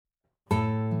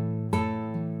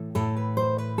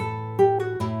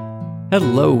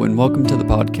Hello and welcome to the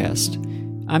podcast.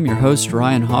 I'm your host,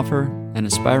 Ryan Hoffer, an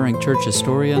aspiring church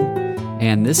historian,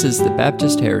 and this is The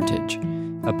Baptist Heritage,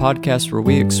 a podcast where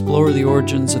we explore the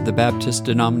origins of the Baptist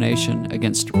denomination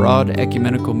against a broad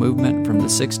ecumenical movement from the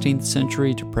 16th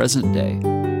century to present day.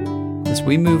 As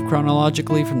we move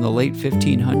chronologically from the late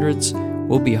 1500s,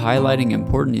 we'll be highlighting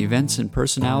important events and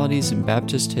personalities in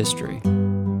Baptist history.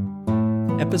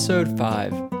 Episode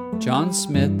 5, John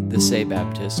Smyth, the Say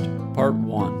Baptist, Part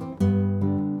 1.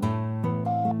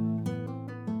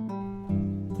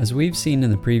 As we've seen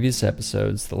in the previous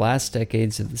episodes, the last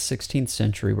decades of the 16th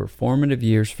century were formative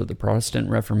years for the Protestant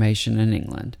Reformation in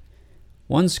England.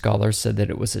 One scholar said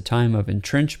that it was a time of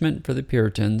entrenchment for the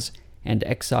Puritans and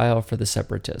exile for the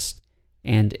Separatists,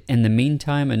 and in the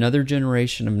meantime another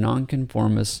generation of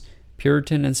nonconformists,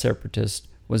 Puritan and Separatist,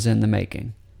 was in the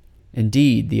making.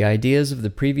 Indeed, the ideas of the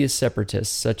previous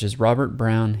Separatists, such as Robert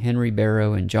Brown, Henry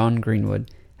Barrow, and John Greenwood,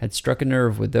 had struck a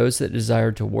nerve with those that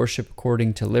desired to worship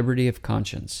according to liberty of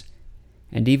conscience.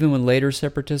 And even when later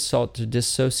Separatists sought to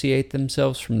dissociate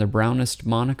themselves from the Brownist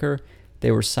moniker, they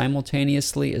were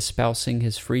simultaneously espousing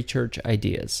his free church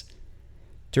ideas.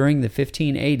 During the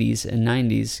 1580s and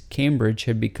 90s, Cambridge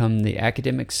had become the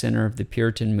academic center of the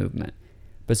Puritan movement,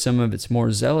 but some of its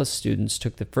more zealous students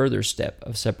took the further step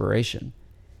of separation.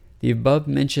 The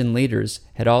above-mentioned leaders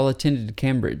had all attended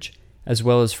Cambridge, as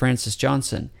well as Francis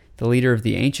Johnson, the leader of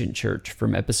the ancient church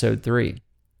from episode 3.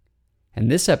 In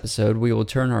this episode, we will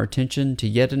turn our attention to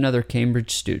yet another Cambridge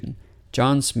student,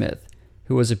 John Smyth,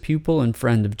 who was a pupil and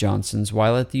friend of Johnson's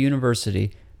while at the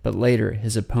university, but later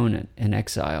his opponent in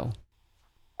exile.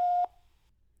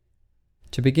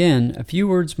 To begin, a few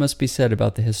words must be said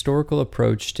about the historical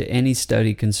approach to any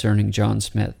study concerning John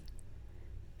Smyth.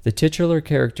 The titular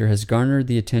character has garnered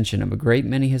the attention of a great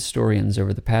many historians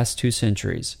over the past 2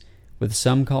 centuries, with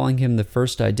some calling him the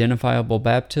first identifiable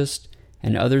Baptist,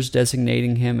 and others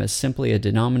designating him as simply a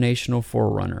denominational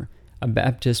forerunner, a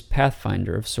Baptist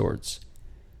pathfinder of sorts.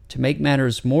 To make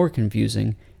matters more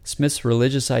confusing, Smyth's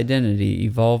religious identity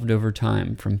evolved over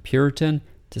time from Puritan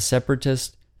to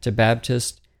Separatist to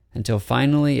Baptist, until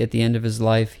finally, at the end of his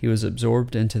life, he was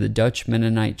absorbed into the Dutch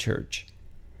Mennonite Church.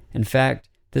 In fact,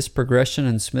 this progression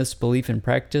in Smyth's belief and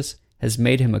practice has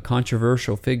made him a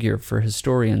controversial figure for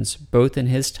historians both in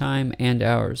his time and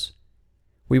ours.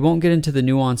 We won't get into the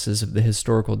nuances of the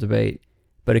historical debate,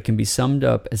 but it can be summed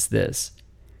up as this.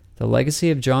 The legacy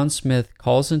of John Smyth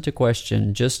calls into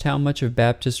question just how much of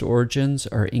Baptist origins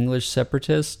are English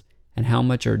separatist and how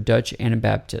much are Dutch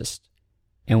Anabaptist,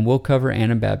 and we'll cover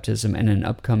Anabaptism in an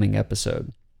upcoming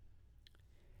episode.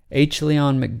 H.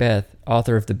 Leon Macbeth,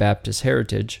 author of The Baptist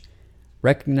Heritage,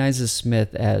 recognizes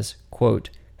Smyth as, quote,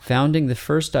 founding the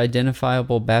first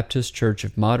identifiable Baptist church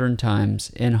of modern times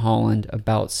in Holland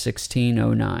about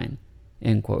 1609,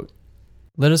 end quote.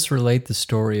 Let us relate the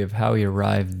story of how he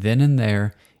arrived then and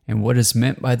there and what is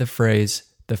meant by the phrase,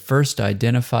 the first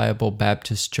identifiable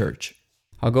Baptist church.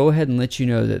 I'll go ahead and let you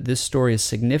know that this story is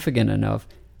significant enough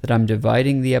that I'm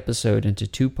dividing the episode into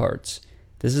 2 parts.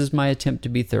 This is my attempt to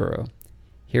be thorough.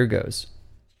 Here goes.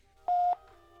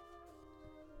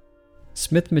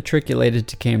 Smyth matriculated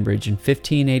to Cambridge in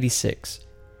 1586.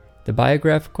 The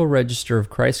Biographical Register of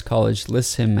Christ College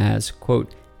lists him as,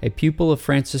 quote, a pupil of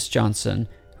Francis Johnson,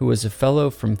 who was a fellow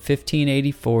from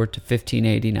 1584 to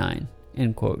 1589,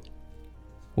 end quote.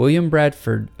 William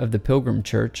Bradford of the Pilgrim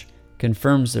Church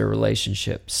confirms their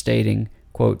relationship, stating,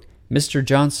 quote, Mr.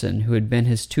 Johnson, who had been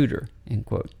his tutor, end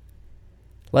quote.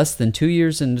 Less than 2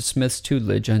 years into Smyth's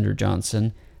tutelage under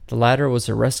Johnson, the latter was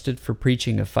arrested for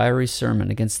preaching a fiery sermon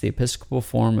against the Episcopal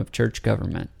form of church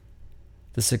government.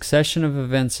 The succession of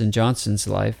events in Johnson's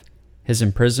life, his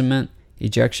imprisonment,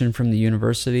 ejection from the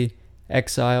university,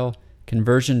 exile,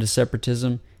 conversion to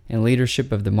separatism, and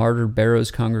leadership of the martyred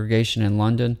Barrow's congregation in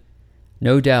London,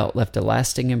 no doubt left a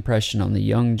lasting impression on the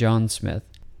young John Smyth.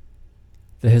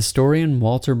 The historian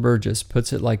Walter Burgess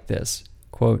puts it like this,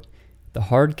 quote, the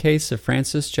hard case of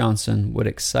Francis Johnson would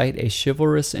excite a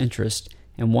chivalrous interest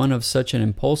and one of such an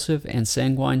impulsive and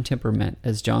sanguine temperament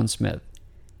as John Smyth.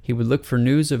 He would look for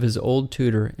news of his old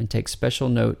tutor and take special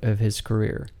note of his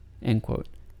career, end quote.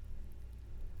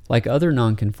 Like other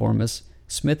nonconformists,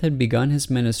 Smyth had begun his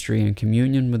ministry in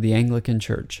communion with the Anglican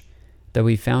Church, though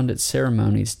he found its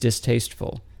ceremonies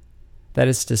distasteful. That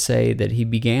is to say that he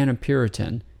began a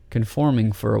Puritan,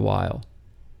 conforming for a while.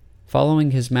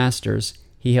 Following his masters,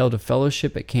 he held a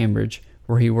fellowship at Cambridge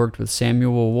where he worked with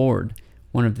Samuel Ward,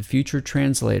 one of the future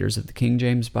translators of the King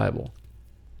James Bible.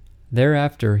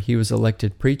 Thereafter, he was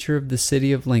elected preacher of the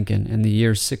city of Lincoln in the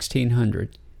year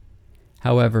 1600.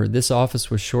 However, this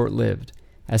office was short-lived,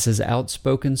 as his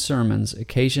outspoken sermons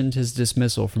occasioned his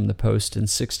dismissal from the post in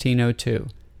 1602.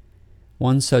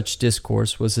 One such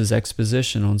discourse was his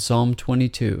exposition on Psalm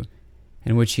 22,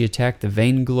 in which he attacked the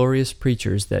vainglorious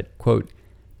preachers that, quote,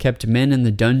 kept men in the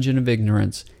dungeon of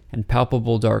ignorance and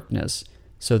palpable darkness,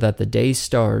 so that the day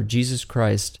star, Jesus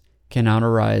Christ, cannot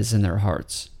arise in their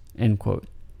hearts, end quote.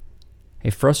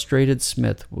 A frustrated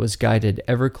Smyth was guided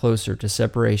ever closer to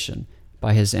separation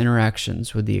by his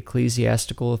interactions with the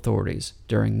ecclesiastical authorities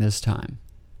during this time.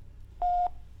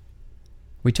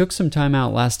 We took some time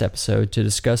out last episode to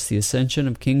discuss the ascension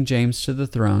of King James to the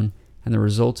throne and the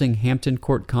resulting Hampton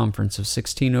Court Conference of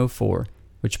 1604,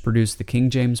 which produced the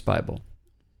King James Bible.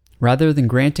 Rather than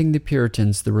granting the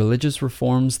Puritans the religious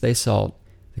reforms they sought,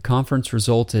 the conference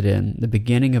resulted in the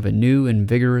beginning of a new and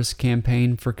vigorous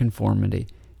campaign for conformity,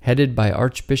 headed by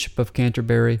Archbishop of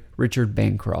Canterbury Richard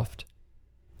Bancroft.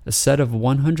 A set of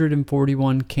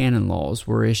 141 canon laws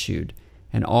were issued,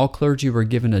 and all clergy were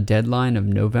given a deadline of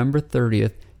November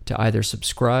 30th to either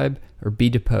subscribe or be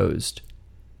deposed.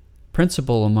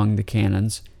 Principal among the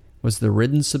canons was the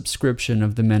written subscription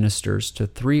of the ministers to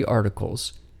 3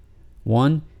 articles.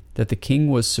 1. That the king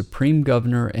was supreme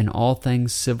governor in all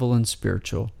things civil and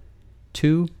spiritual.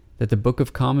 2. That the Book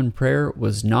of Common Prayer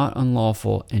was not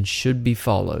unlawful and should be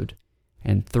followed.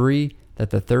 And 3. That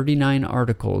the 39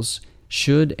 articles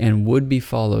should and would be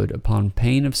followed upon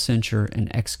pain of censure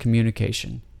and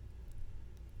excommunication.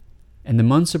 In the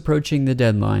months approaching the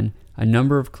deadline, a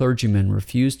number of clergymen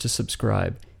refused to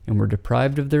subscribe and were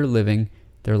deprived of their living,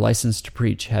 their license to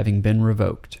preach having been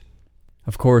revoked.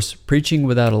 Of course, preaching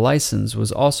without a license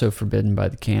was also forbidden by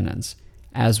the canons,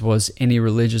 as was any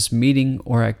religious meeting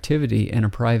or activity in a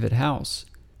private house.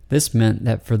 This meant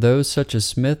that for those such as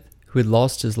Smyth, who had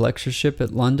lost his lectureship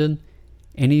at London,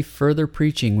 any further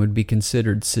preaching would be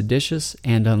considered seditious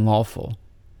and unlawful.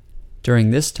 During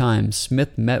this time,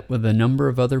 Smyth met with a number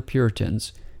of other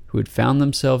Puritans who had found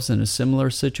themselves in a similar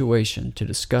situation to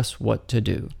discuss what to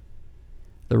do.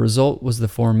 The result was the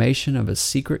formation of a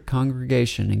secret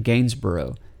congregation in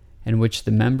Gainsborough, in which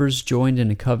the members joined in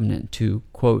a covenant to,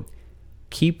 quote,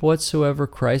 keep whatsoever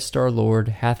Christ our Lord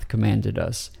hath commanded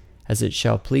us, as it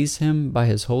shall please him by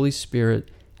his Holy Spirit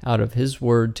out of his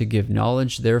word to give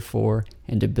knowledge therefore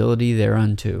and ability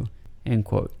thereunto, end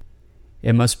quote.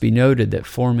 It must be noted that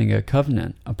forming a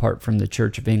covenant apart from the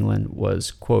Church of England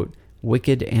was, quote,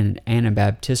 wicked and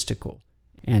anabaptistical,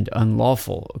 and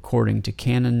unlawful according to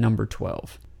Canon number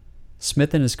 12.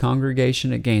 Smyth and his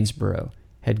congregation at Gainsborough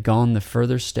had gone the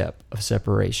further step of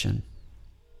separation.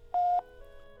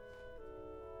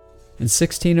 In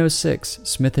 1606,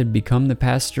 Smyth had become the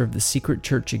pastor of the secret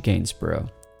church at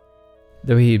Gainsborough.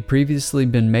 Though he had previously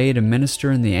been made a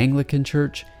minister in the Anglican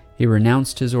Church, he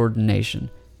renounced his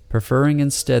ordination, preferring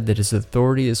instead that his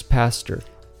authority as pastor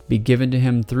be given to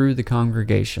him through the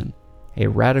congregation, a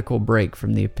radical break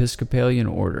from the Episcopalian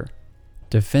order.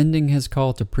 Defending his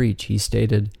call to preach, he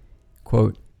stated,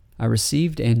 quote, I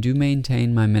received and do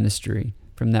maintain my ministry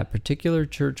from that particular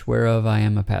church whereof I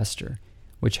am a pastor,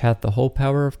 which hath the whole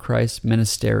power of Christ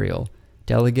ministerial,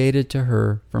 delegated to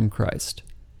her from Christ,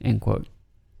 end quote.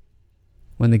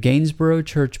 When the Gainsborough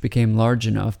church became large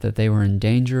enough that they were in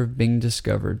danger of being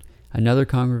discovered, another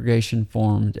congregation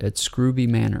formed at Scrooby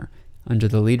Manor under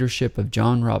the leadership of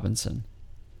John Robinson.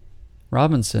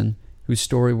 Robinson, whose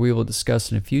story we will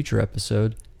discuss in a future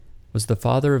episode, was the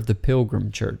father of the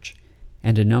Pilgrim Church,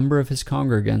 and a number of his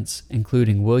congregants,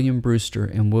 including William Brewster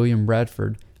and William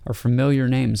Bradford, are familiar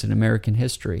names in American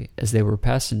history as they were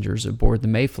passengers aboard the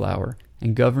Mayflower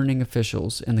and governing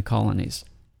officials in the colonies.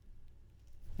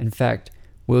 In fact,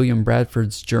 William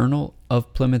Bradford's Journal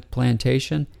of Plymouth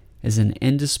Plantation is an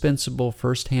indispensable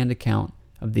first-hand account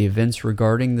of the events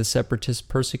regarding the separatist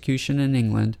persecution in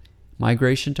England,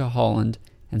 migration to Holland,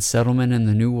 and settlement in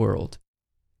the New World.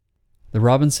 The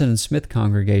Robinson and Smyth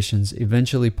congregations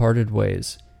eventually parted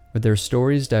ways, with their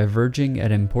stories diverging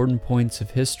at important points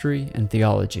of history and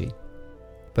theology.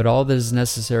 But all that is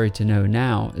necessary to know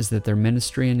now is that their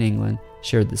ministry in England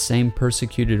shared the same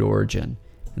persecuted origin,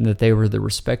 and that they were the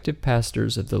respective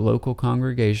pastors of the local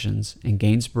congregations in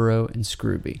Gainsborough and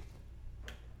Scrooby.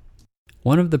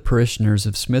 One of the parishioners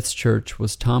of Smyth's church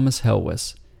was Thomas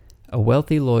Helwys, a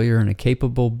wealthy lawyer and a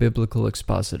capable biblical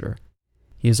expositor.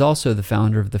 He is also the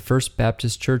founder of the First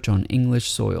Baptist Church on English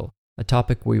soil, a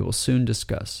topic we will soon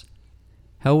discuss.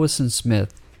 Helwys and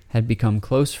Smyth had become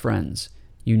close friends,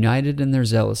 united in their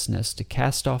zealousness to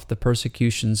cast off the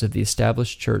persecutions of the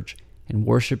established church and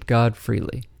worship God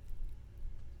freely.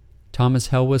 Thomas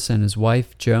Helwys and his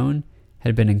wife, Joan,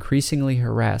 had been increasingly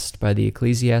harassed by the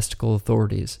ecclesiastical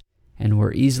authorities and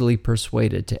were easily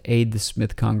persuaded to aid the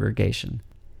Smyth congregation.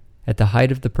 At the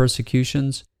height of the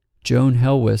persecutions, Joan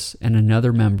Helwys and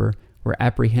another member were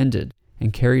apprehended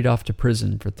and carried off to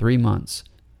prison for 3 months.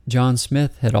 John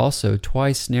Smyth had also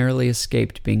twice narrowly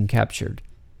escaped being captured.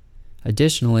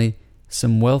 Additionally,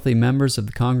 some wealthy members of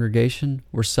the congregation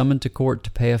were summoned to court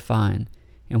to pay a fine,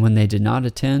 and when they did not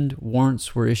attend,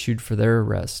 warrants were issued for their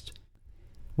arrest.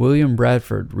 William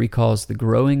Bradford recalls the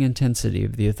growing intensity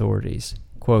of the authorities.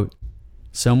 Quote,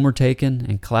 "Some were taken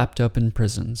and clapped up in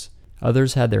prisons.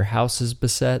 Others had their houses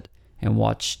beset and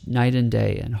watched night and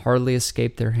day and hardly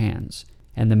escaped their hands.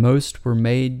 And the most were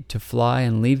made to fly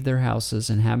and leave their houses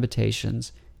and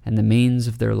habitations and the means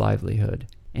of their livelihood."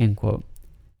 End quote.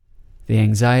 The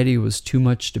anxiety was too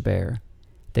much to bear.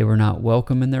 They were not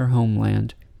welcome in their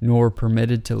homeland, nor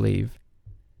permitted to leave.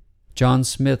 John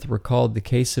Smyth recalled the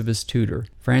case of his tutor,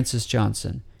 Francis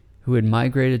Johnson, who had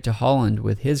migrated to Holland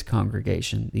with his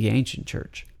congregation, the Ancient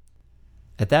Church.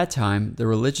 At that time, the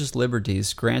religious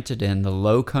liberties granted in the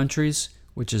Low Countries,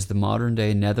 which is the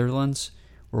modern-day Netherlands,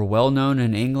 were well known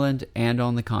in England and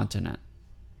on the continent.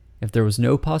 If there was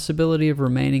no possibility of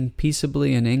remaining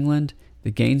peaceably in England,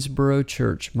 the Gainsborough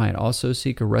Church might also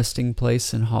seek a resting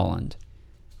place in Holland.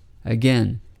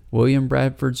 Again, William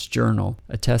Bradford's journal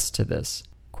attests to this.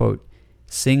 Quote,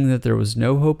 "Seeing that there was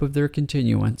no hope of their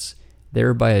continuance,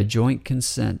 there by a joint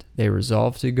consent they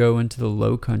resolved to go into the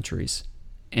Low Countries."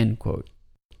 End quote.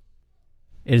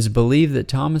 It is believed that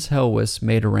Thomas Helwys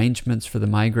made arrangements for the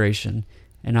migration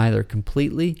and either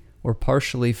completely or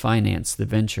partially financed the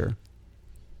venture.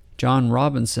 John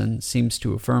Robinson seems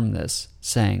to affirm this,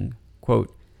 saying,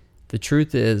 quote, "The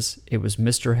truth is, it was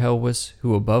Mr. Helwys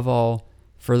who above all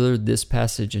furthered this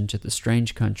passage into the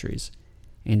strange countries,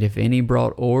 and if any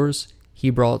brought oars, he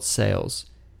brought sails,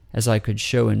 as I could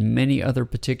show in many other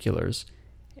particulars,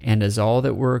 and as all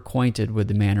that were acquainted with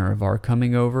the manner of our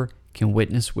coming over can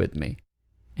witness with me."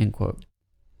 End quote.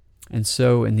 And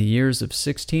so in the years of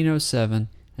 1607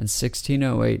 and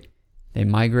 1608, they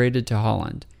migrated to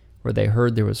Holland, where they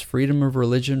heard there was freedom of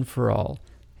religion for all,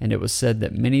 and it was said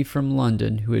that many from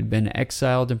London who had been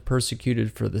exiled and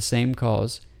persecuted for the same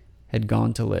cause had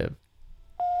gone to live.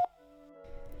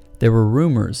 There were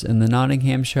rumors in the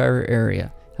Nottinghamshire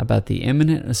area about the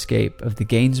imminent escape of the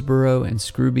Gainsborough and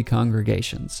Scrooby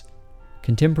congregations.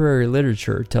 Contemporary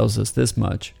literature tells us this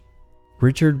much.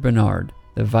 Richard Bernard,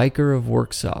 the Vicar of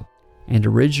Worksop, and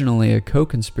originally a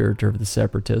co-conspirator of the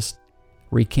separatists,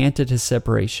 recanted his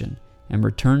separation and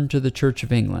returned to the Church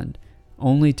of England,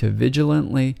 only to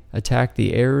vigilantly attack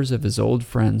the errors of his old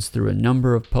friends through a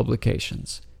number of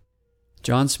publications.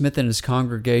 John Smyth and his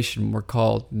congregation were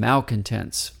called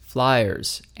malcontents,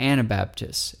 flyers,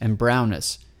 Anabaptists, and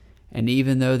Brownists, and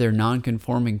even though their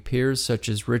nonconforming peers such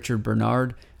as Richard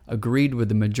Bernard agreed with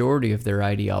the majority of their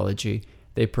ideology,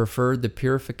 they preferred the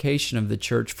purification of the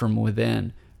church from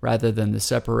within rather than the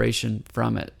separation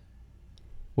from it.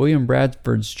 William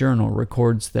Bradford's journal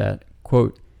records that,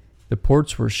 quote, "The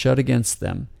ports were shut against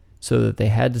them, so that they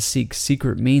had to seek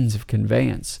secret means of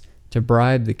conveyance to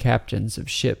bribe the captains of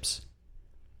ships.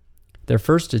 Their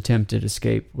first attempt at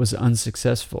escape was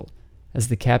unsuccessful, as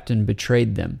the captain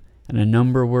betrayed them, and a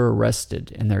number were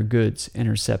arrested and their goods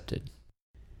intercepted."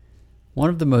 One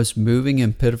of the most moving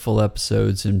and pitiful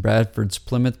episodes in Bradford's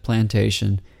Plymouth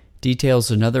plantation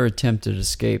details another attempt at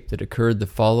escape that occurred the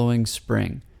following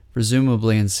spring,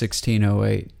 presumably in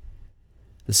 1608.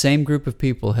 The same group of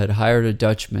people had hired a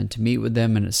Dutchman to meet with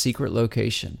them in a secret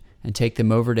location and take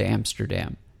them over to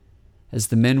Amsterdam. As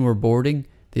the men were boarding,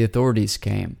 the authorities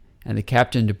came, and the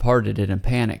captain departed in a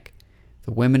panic.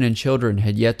 The women and children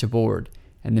had yet to board,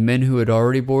 and the men who had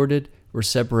already boarded were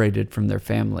separated from their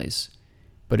families.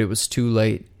 But it was too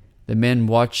late. The men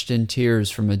watched in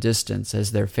tears from a distance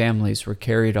as their families were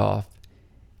carried off.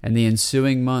 In the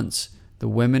ensuing months, the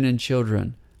women and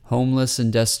children, homeless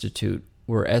and destitute,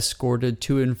 were escorted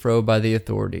to and fro by the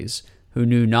authorities, who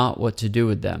knew not what to do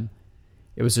with them.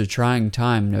 It was a trying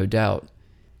time, no doubt,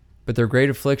 but their great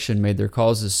affliction made their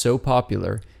causes so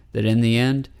popular that in the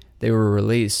end they were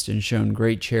released and shown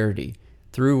great charity,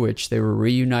 through which they were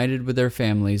reunited with their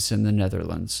families in the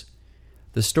Netherlands.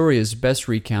 The story is best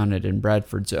recounted in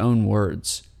Bradford's own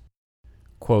words.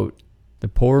 Quote, "The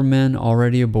poor men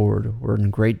already aboard were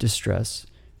in great distress,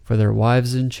 for their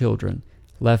wives and children,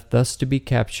 left thus to be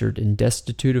captured and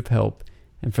destitute of help,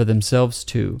 and for themselves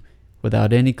too,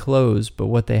 without any clothes but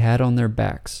what they had on their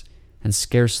backs, and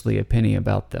scarcely a penny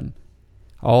about them.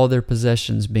 All their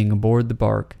possessions being aboard the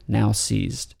bark, now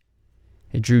seized.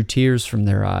 It drew tears from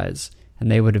their eyes,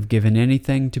 and they would have given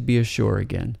anything to be ashore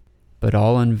again. But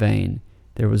all in vain,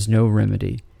 there was no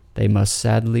remedy, they must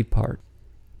sadly part.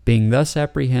 Being thus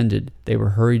apprehended, they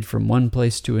were hurried from one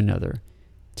place to another,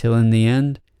 till in the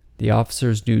end the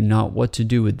officers knew not what to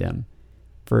do with them,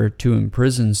 for to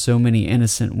imprison so many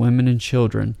innocent women and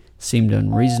children seemed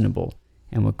unreasonable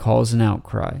and would cause an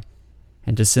outcry,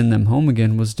 and to send them home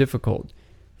again was difficult,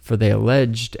 for they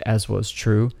alleged, as was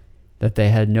true, that they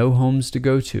had no homes to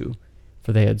go to,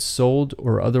 for they had sold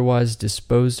or otherwise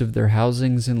disposed of their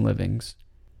housings and livings.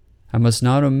 I must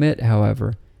not omit,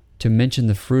 however, to mention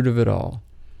the fruit of it all,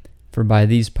 for by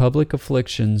these public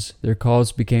afflictions their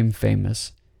cause became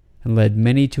famous, and led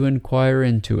many to inquire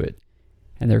into it,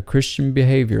 and their Christian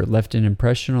behavior left an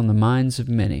impression on the minds of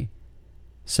many.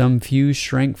 Some few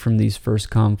shrank from these first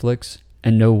conflicts,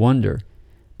 and no wonder,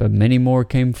 but many more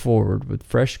came forward with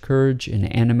fresh courage and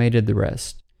animated the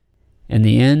rest. In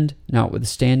the end,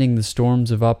 notwithstanding the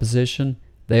storms of opposition,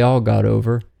 they all got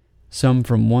over, some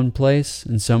from one place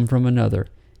and some from another,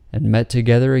 and met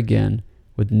together again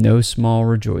with no small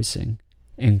rejoicing."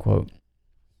 End quote.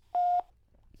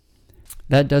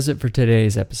 That does it for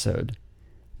today's episode.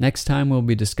 Next time we'll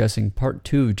be discussing part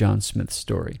 2 of John Smyth's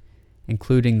story,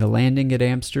 including the landing at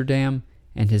Amsterdam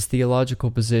and his theological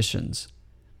positions.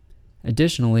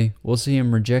 Additionally, we'll see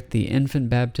him reject the infant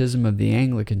baptism of the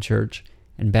Anglican Church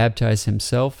and baptize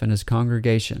himself and his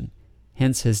congregation,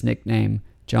 hence his nickname,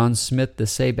 John Smyth the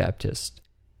Sabaptist.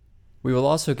 We will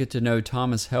also get to know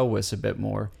Thomas Helwys a bit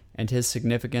more and his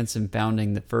significance in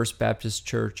founding the First Baptist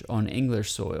Church on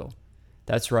English soil.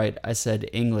 That's right, I said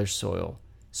English soil.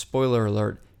 Spoiler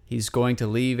alert, he's going to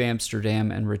leave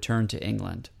Amsterdam and return to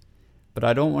England. But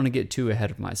I don't want to get too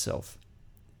ahead of myself.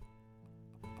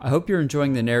 I hope you're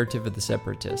enjoying the narrative of the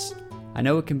Separatists. I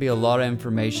know it can be a lot of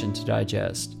information to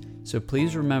digest, so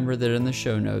please remember that in the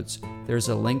show notes, there's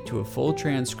a link to a full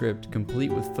transcript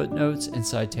complete with footnotes and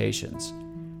citations.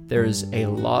 There is a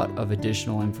lot of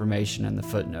additional information in the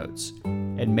footnotes.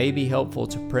 It may be helpful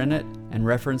to print it and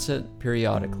reference it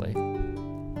periodically.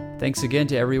 Thanks again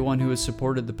to everyone who has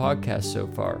supported the podcast so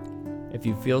far. If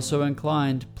you feel so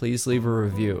inclined, please leave a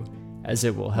review, as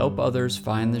it will help others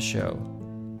find the show.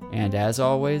 And as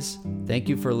always, thank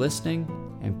you for listening,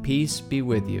 and peace be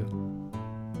with you.